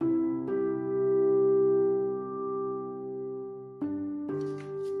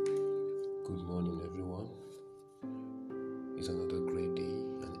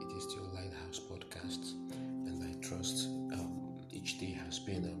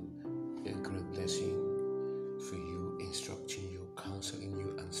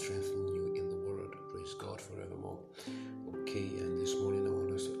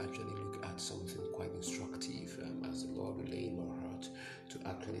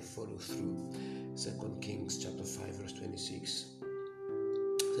follow through. 2 Kings chapter 5 verse 26.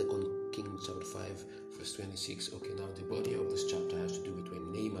 2 Kings chapter 5 verse 26. Okay, now the body of this chapter has to do with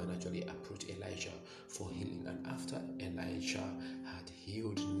when Naaman actually approached Elijah for healing, and after Elijah had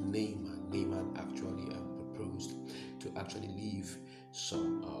healed Naaman actually proposed to actually leave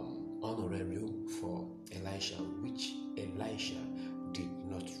some honorarium for Elisha, which Elisha did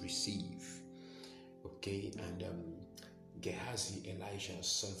not receive. Okay, and Gehazi, Elisha's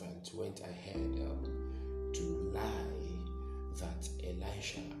servant, went ahead to lie that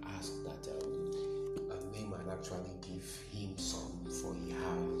Elisha asked that Naaman actually give him some, for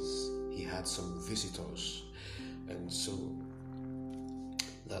he had some visitors, and so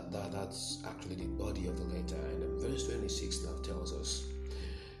that's actually the body of the letter. And verse 26 now tells us,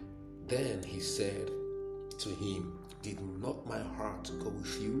 then he said to him, did not my heart go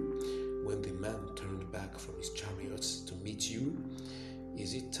with you when the man turned back from his chariots to meet you?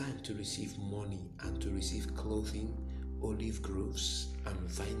 Is it time to receive money and to receive clothing, olive groves and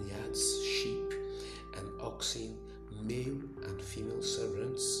vineyards, sheep and oxen, male and female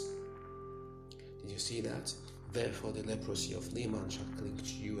servants? Did you see that? Therefore the leprosy of Naaman shall cling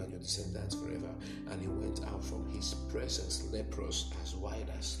to you and your descendants forever. And he went out from his presence leprous, as white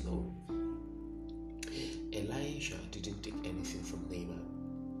as snow. Elisha didn't take anything from Naaman.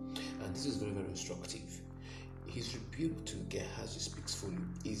 And this is very, very instructive. His rebuke to Gehazi speaks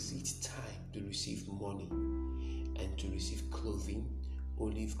volume. Is it time to receive money and to receive clothing,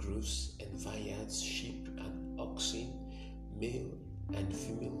 olive groves and vineyards, sheep and oxen, male and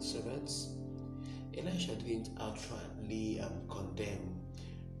female servants? Elisha didn't outrightly condemn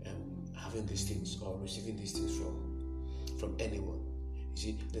having these things or receiving these things from anyone. You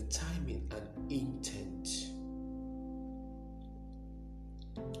see, the timing and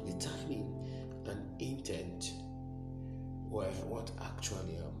intent, were what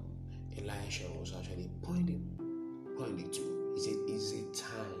actually Elisha was actually pointing to. He said, is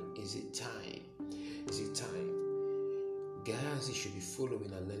it time? Gehazi should be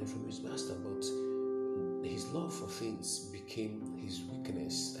following and learning from his master, but his love for things became his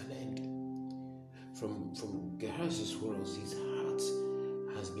weakness. And from Gehazi's words, his heart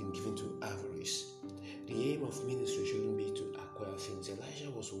has been given to avarice. The aim of ministry shouldn't be to acquire things. Elijah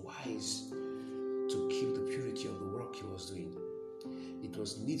was wise to keep the purity of the work he was doing. It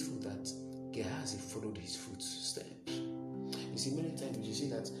was needful that Gehazi followed his footsteps. You see, many times you see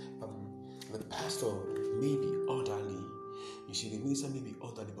that the pastor may be orderly. You see, the minister may be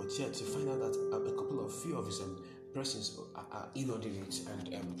orderly, but yet you find out that a few of his persons are inordinate, and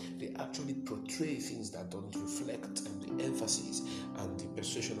they actually portray things that don't reflect the emphasis and the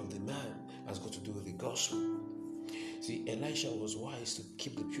persuasion of the man has got to do with the gospel. See, Elisha was wise to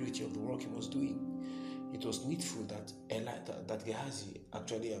keep the purity of the work he was doing. It was needful that Gehazi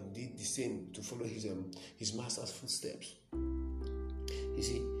actually did the same to follow his master's footsteps. You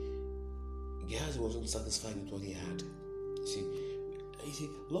see, Gehazi wasn't satisfied with what he had. You see,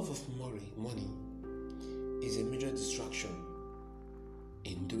 love of money is a major distraction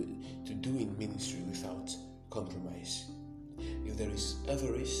in doing ministry without compromise. If there is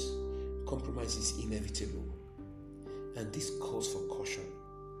avarice, compromise is inevitable, and this calls for caution.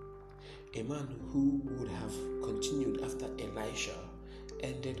 A man who would have continued after Elisha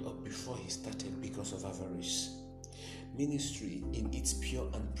ended up before he started because of avarice. Ministry in its pure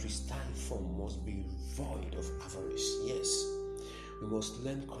and pristine form must be void of avarice. Yes, we must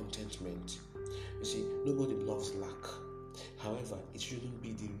learn contentment. You see, nobody loves lack. However, it shouldn't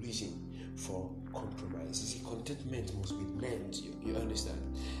be the reason for compromise. You see, contentment must be learned. You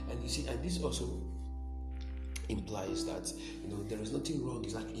understand? And you see, and this also implies that there is nothing wrong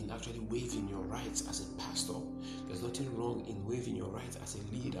in actually waiving your rights as a pastor. There's nothing wrong in waiving your rights as a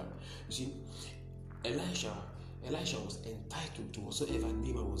leader. You see, Elisha was entitled to whatsoever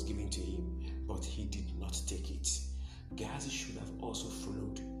Naaman was given to him, but he did not take it. Gehazi should have also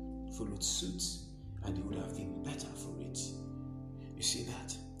followed suit, and he would have been better for it. You see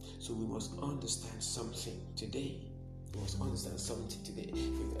that? So we must understand something today. Especially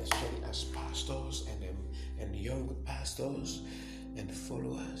as pastors and young pastors and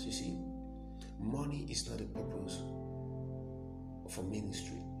followers. You see, money is not a purpose for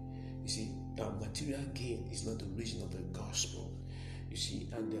ministry. You see, material gain is not the reason of the gospel. You see,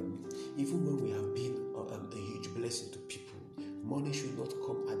 and even when we have been a huge blessing to people, money should not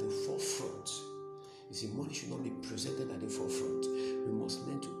come at the forefront. You see, money should not be presented at the forefront. We must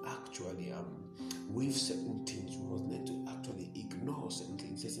learn to actually waive certain things. We must learn to actually ignore certain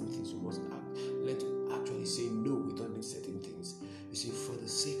things. We must learn to actually say no. We don't need certain things. You see, for the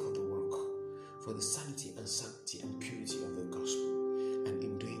sake of the work, for the sanity and sanctity and purity of the gospel, and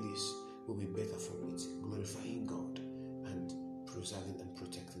in doing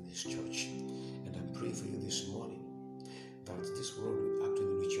this church. And I'm praying for you this morning that this word will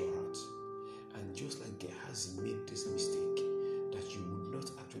actually reach your heart. And just like Gehazi made this mistake, that you would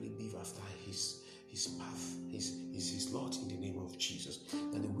not actually live after his path, his lot in the name of Jesus.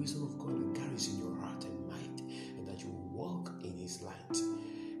 That the wisdom of God will garrison in your heart and mind, and that you will walk in his light,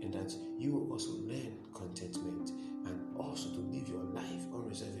 and that you will also learn contentment, and also to live your life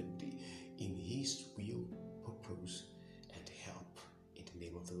unreservedly in his will, purpose, and help. In the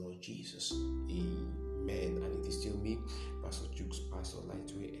name of the Lord Jesus. Amen. And it is still me, Pastor Jukes, Pastor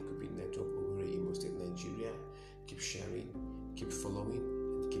Lightway, Equipping Network, Owerri, Imo State, Nigeria. Keep sharing, keep following,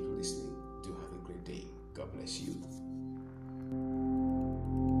 and keep listening. Do have a great day. God bless you.